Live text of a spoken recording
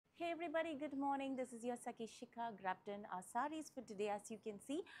everybody, good morning. This is your Saki Shikha grabbed in our saris for today. As you can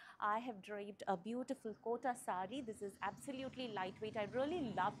see, I have draped a beautiful Kota sari. This is absolutely lightweight. I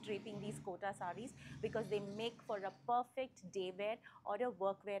really love draping these Kota saris because they make for a perfect day wear or a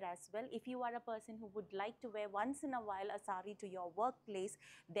work wear as well. If you are a person who would like to wear once in a while a sari to your workplace,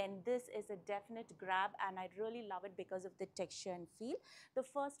 then this is a definite grab, and I really love it because of the texture and feel. The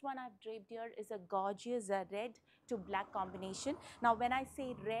first one I've draped here is a gorgeous red to black combination. Now when I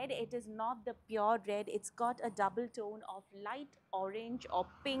say red, it is not the pure red, it's got a double tone of light orange or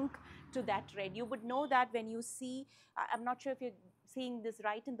pink to that red. You would know that when you see, I'm not sure if you're seeing this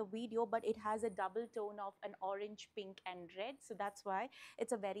right in the video, but it has a double tone of an orange, pink and red, so that's why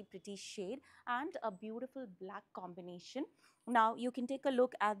it's a very pretty shade and a beautiful black combination. Now you can take a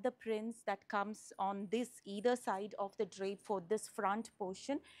look at the prints that comes on this either side of the drape for this front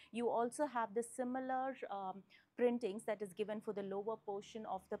portion. You also have the similar printings that is given for the lower portion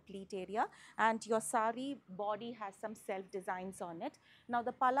of the pleat area, and your sari body has some self designs on it. Now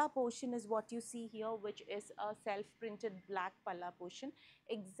the palla portion is what you see here, which is a self printed black palla portion.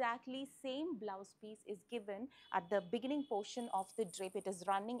 Exactly same blouse piece is given at the beginning portion of the drape. It is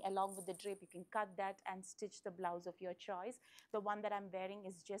running along with the drape. You can cut that and stitch the blouse of your choice. The one that I'm wearing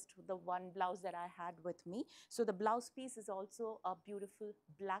is just the one blouse that I had with me. So the blouse piece is also a beautiful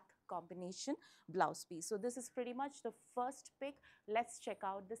black combination blouse piece. So this is pretty much the first pick. Let's check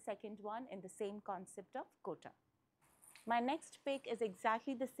out the second one in the same concept of Kota. My next pick is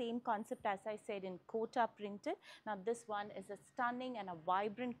exactly the same concept as I said in Kota printed. Now this one is a stunning and a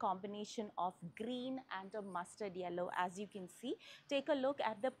vibrant combination of green and a mustard yellow. As you can see, take a look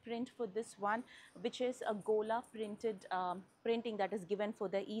at the print for this one, which is a gola printed printing that is given for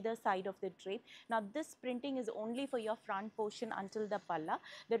the either side of the drape. Now this printing is only for your front portion until the palla.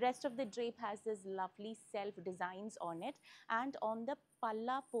 The rest of the drape has this lovely self designs on it, and on the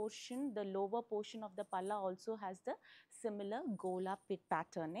palla portion, the lower portion of the palla also has the similar gola pit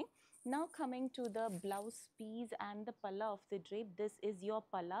patterning. Now coming to the blouse piece and the palla of the drape, this is your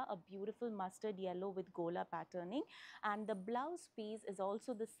palla, a beautiful mustard yellow with gola patterning, and the blouse piece is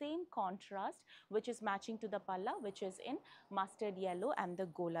also the same contrast, which is matching to the palla, which is in mustard yellow and the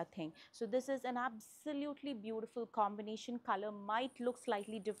gola thing. So this is an absolutely beautiful combination. Color might look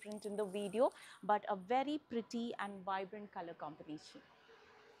slightly different in the video, but a very pretty and vibrant color combination.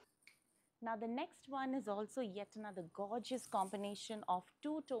 Now the next one is also yet another gorgeous combination of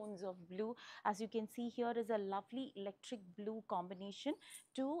two tones of blue. As you can see, here is a lovely electric blue combination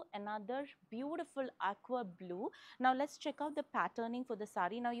to another beautiful aqua blue. Now let's check out the patterning for the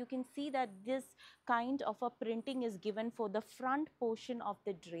sari. Now you can see that this kind of a printing is given for the front portion of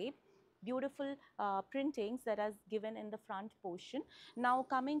the drape. Beautiful printings that are given in the front portion. Now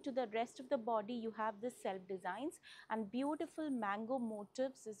coming to the rest of the body, you have the self designs and beautiful mango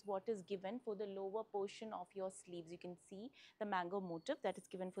motifs is what is given for the lower portion of your sleeves. You can see the mango motif that is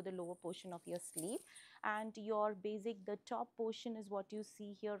given for the lower portion of your sleeve, and your basic, the top portion is what you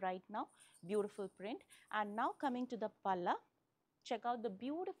see here right now. Beautiful print. And now coming to the palla, check out the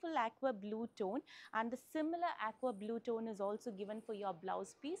beautiful aqua blue tone, and the similar aqua blue tone is also given for your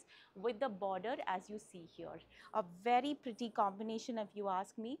blouse piece with the border as you see here. A very pretty combination if you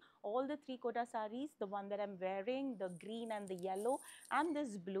ask me. All the three Kota saris, the one that I'm wearing, the green and the yellow and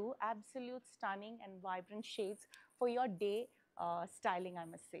this blue, absolute stunning and vibrant shades for your day styling, I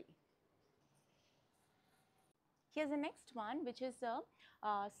must say. Here's the next one, which is a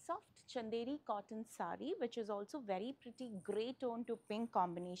soft chanderi cotton sari, which is also very pretty grey tone to pink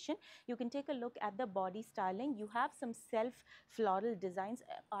combination. You can take a look at the body styling. You have some self floral designs.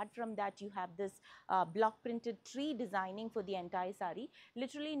 Apart from that, you have this block printed tree designing for the entire sari.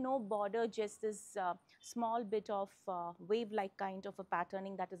 Literally no border, just this small bit of wave like kind of a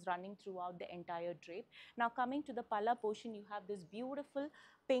patterning that is running throughout the entire drape. Now coming to the palla portion, you have this beautiful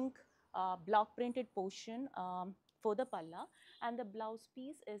pink block printed portion for the palla, and the blouse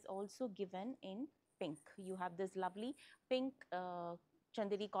piece is also given in pink. You have this lovely pink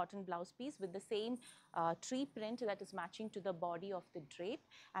chanderi cotton blouse piece with the same tree print that is matching to the body of the drape,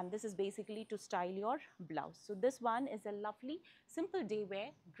 and this is basically to style your blouse. So this one is a lovely simple day wear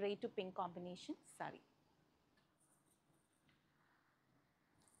grey to pink combination sari.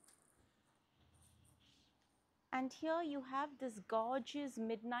 And here you have this gorgeous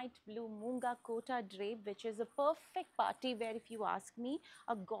midnight blue Munga Kota drape, which is a perfect party wear if you ask me.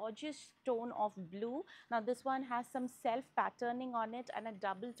 A gorgeous tone of blue. Now this one has some self patterning on it and a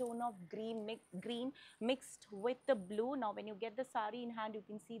double tone of green mixed with the blue. Now when you get the sari in hand, you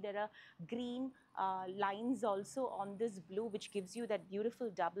can see there are green lines also on this blue, which gives you that beautiful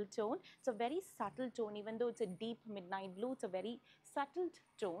double tone. It's a very subtle tone, even though it's a deep midnight blue, it's a very subtle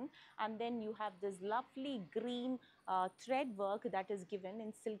tone, and then you have this lovely green thread work that is given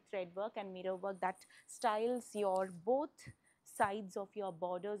in silk thread work and mirror work that styles your both sides of your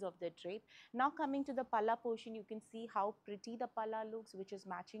borders of the drape. Now coming to the palla portion, you can see how pretty the palla looks, which is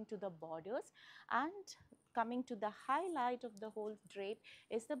matching to the borders. And coming to the highlight of the whole drape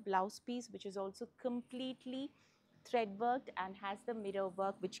is the blouse piece, which is also completely thread worked and has the mirror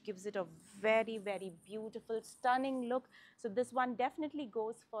work, which gives it a very, very beautiful, stunning look. So this one definitely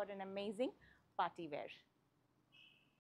goes for an amazing party wear.